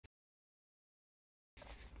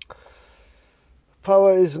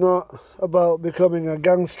Power is not about becoming a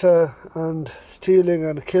gangster and stealing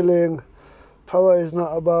and killing. Power is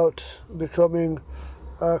not about becoming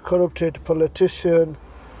a corrupted politician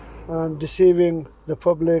and deceiving the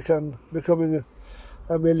public and becoming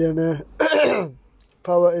a millionaire.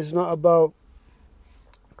 Power is not about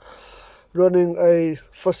running a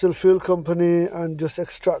fossil fuel company and just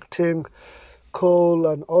extracting coal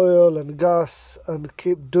and oil and gas and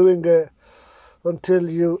keep doing it until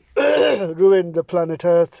you ruin the planet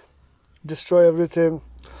Earth, destroy everything.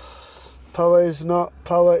 Power is not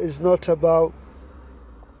about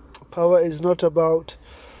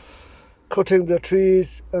cutting the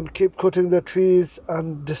trees and keep cutting the trees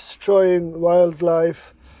and destroying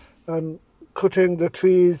wildlife and cutting the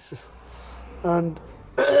trees and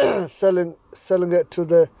selling it to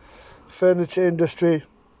the furniture industry.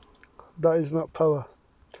 That is not power.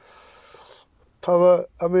 Power,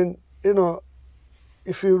 I mean,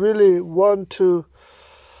 if you really want to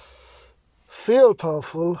feel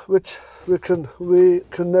powerful, which we can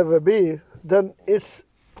never be, then it's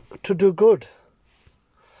to do good.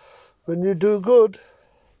 When you do good,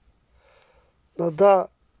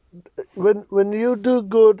 when you do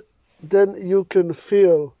good, then you can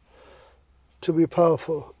feel to be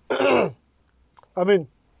powerful. I mean,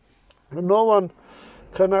 no one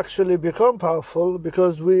can actually become powerful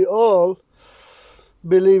because we all,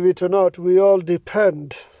 believe it or not, we all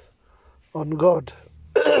depend on God.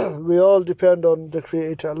 We all depend on the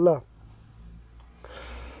Creator Allah.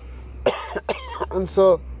 And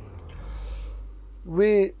so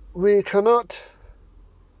we cannot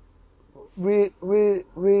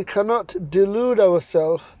delude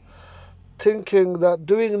ourselves thinking that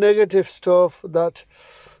doing negative stuff, that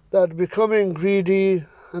becoming greedy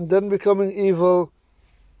and then becoming evil,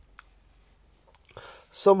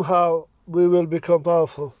 somehow we will become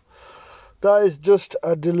powerful. That is just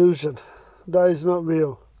a delusion. That is not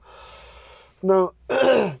real. Now,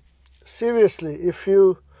 seriously, if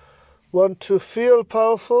you want to feel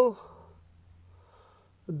powerful,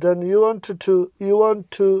 then you want to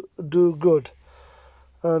do good,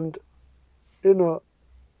 and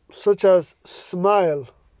such as smile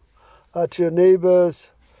at your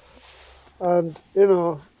neighbors and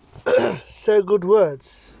say good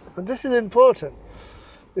words. And this is important.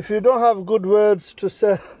 If you don't have good words to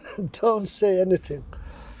say, don't say anything.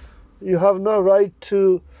 You have no right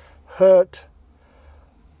to hurt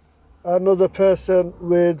another person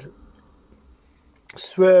with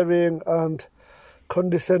swearing and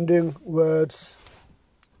condescending words,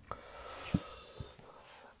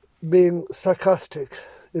 being sarcastic,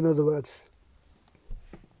 in other words.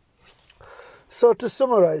 So to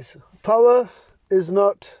summarize, power is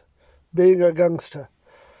not being a gangster.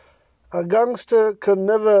 A gangster can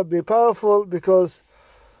never be powerful because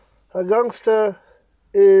a gangster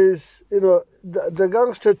is, the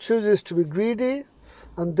gangster chooses to be greedy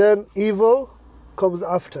and then evil comes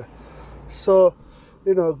after. So,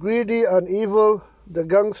 greedy and evil, the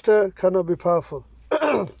gangster cannot be powerful.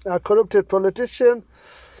 A corrupted politician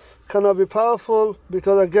cannot be powerful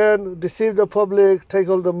because, again, deceive the public, take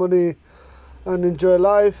all the money and enjoy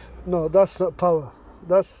life. No, that's not power.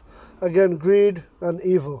 That's, again, greed and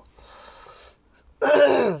evil.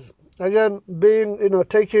 Again, being,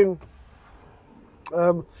 taking,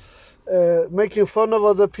 making fun of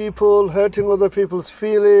other people, hurting other people's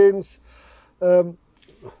feelings,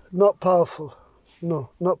 not powerful.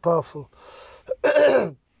 No, not powerful.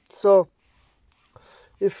 So,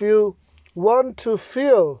 if you want to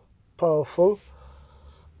feel powerful,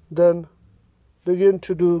 then begin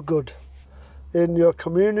to do good in your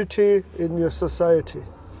community, in your society.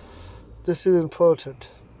 This is important.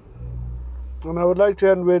 And I would like to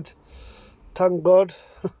end with, thank God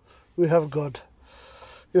we have God.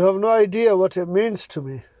 You have no idea what it means to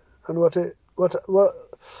me and what it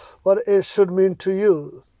should mean to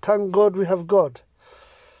you. Thank God we have God.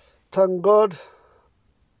 Thank God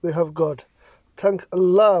we have God. Thank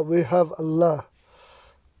Allah we have Allah.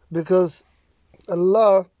 Because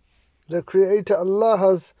Allah, the Creator, Allah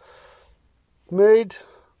has made,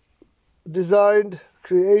 designed,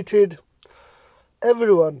 created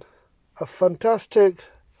everyone a fantastic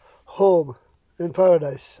home in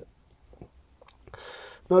paradise.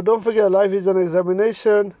 Now don't forget, life is an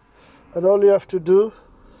examination, and all you have to do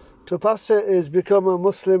to pass it is become a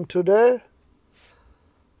Muslim today.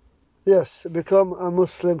 Yes, become a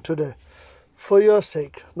Muslim today. For your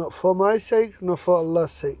sake, not for my sake, not for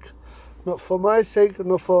Allah's sake. Not for my sake,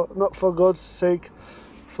 not for God's sake,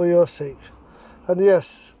 for your sake. And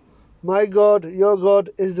yes, my God, your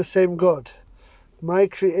God is the same God. My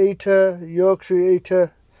Creator, your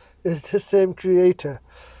Creator is the same Creator.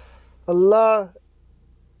 Allah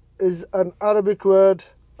is an Arabic word.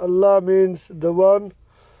 Allah means the one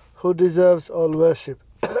who deserves all worship.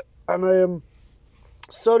 And I am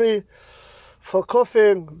sorry for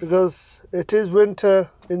coughing because it is winter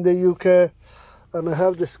in the UK and I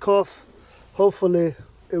have this cough. Hopefully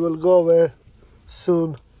it will go away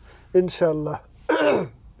soon, inshallah.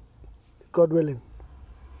 God willing.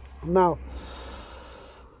 Now,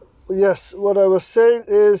 yes, what I was saying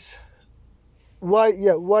is why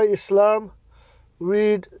Islam.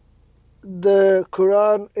 Read the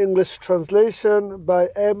Quran English translation by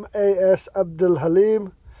M.A.S. Abdul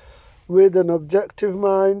Halim with an objective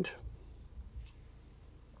mind.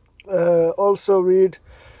 Also read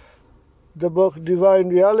the book Divine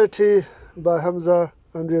Reality by Hamza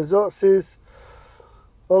and Riazotsis.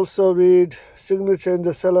 Also read Signature in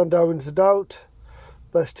the Cell and Darwin's Doubt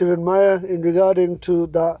by Stephen Meyer in regarding to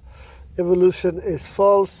that evolution is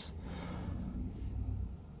false.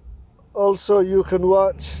 Also you can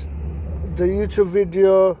watch the YouTube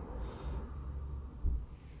video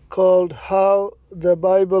called How the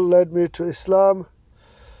Bible Led Me to Islam.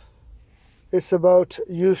 It's about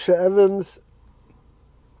Yusha Evans.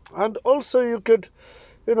 And also you could,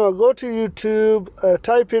 go to YouTube,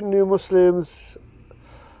 type in New Muslims,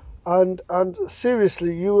 and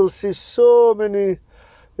seriously, you will see so many,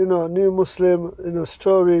 New Muslim,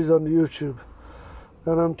 stories on YouTube.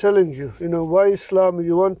 And I'm telling you, why Islam,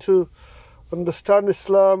 you want to understand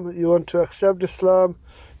Islam, you want to accept Islam,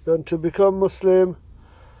 you want to become Muslim,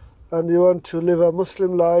 and you want to live a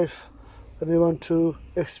Muslim life, and you want to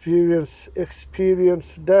experience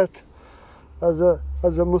death as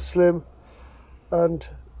a Muslim, and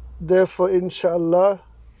therefore, inshallah,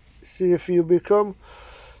 if you become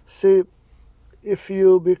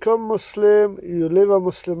Muslim, you live a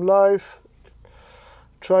Muslim life,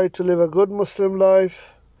 try to live a good Muslim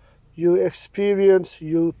life, you experience,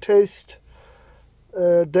 you taste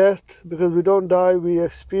death, because we don't die, we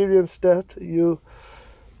experience death, you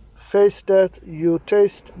face death, you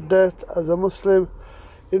taste death as a Muslim,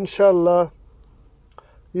 inshallah,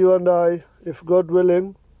 you and I, if God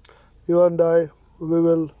willing, you and I, we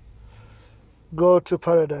will go to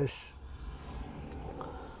paradise.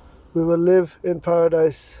 We will live in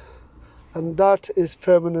paradise, and that is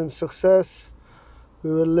permanent success.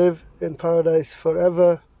 We will live in paradise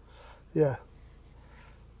forever. Yeah.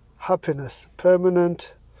 Happiness,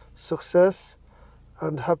 permanent success,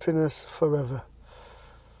 and happiness forever.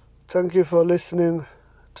 Thank you for listening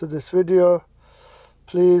to this video.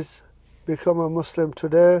 Please become a Muslim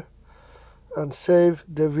today and save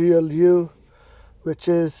the real you, which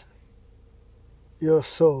is your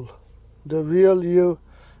soul. The real you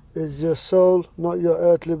is your soul, not your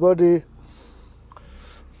earthly body.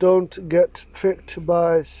 Don't get tricked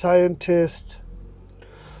by scientists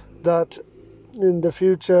that in the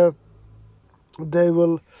future they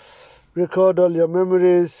will record all your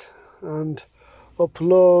memories and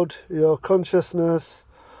upload your consciousness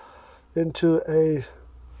into a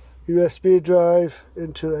USB drive,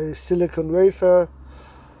 into a silicon wafer,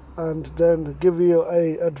 and then give you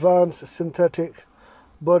a advanced synthetic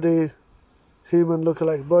body, human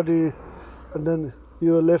lookalike body, and then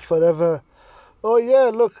you will live forever. Oh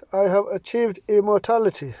yeah, look, I have achieved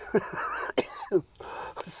immortality.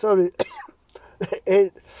 Sorry.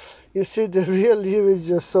 You see, the real you is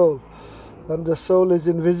your soul, and the soul is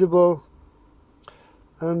invisible,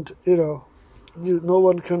 and no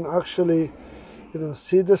one can actually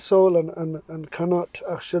see the soul, and cannot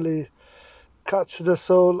actually catch the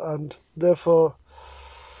soul, and therefore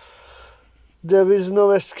there is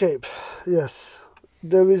no escape. Yes,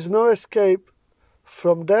 there is no escape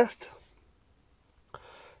from death.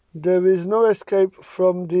 There is no escape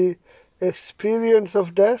from the experience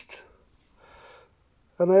of death.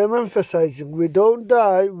 And I am emphasizing, we don't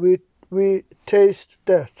die, we taste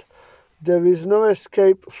death. There is no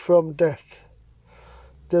escape from death.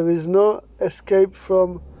 There is no escape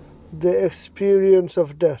from the experience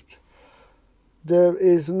of death. There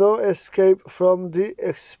is no escape from the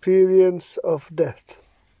experience of death.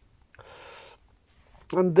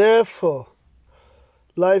 And therefore,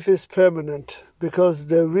 life is permanent, because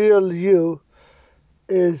the real you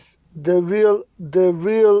is the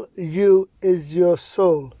real you is your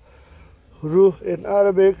soul. Ruh in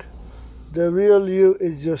Arabic, the real you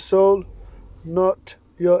is your soul, not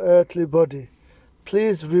your earthly body.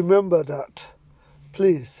 Please remember that,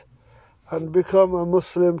 please, and become a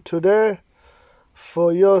Muslim today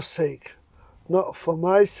for your sake, not for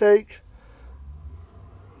my sake.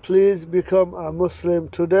 Please become a Muslim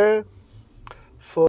today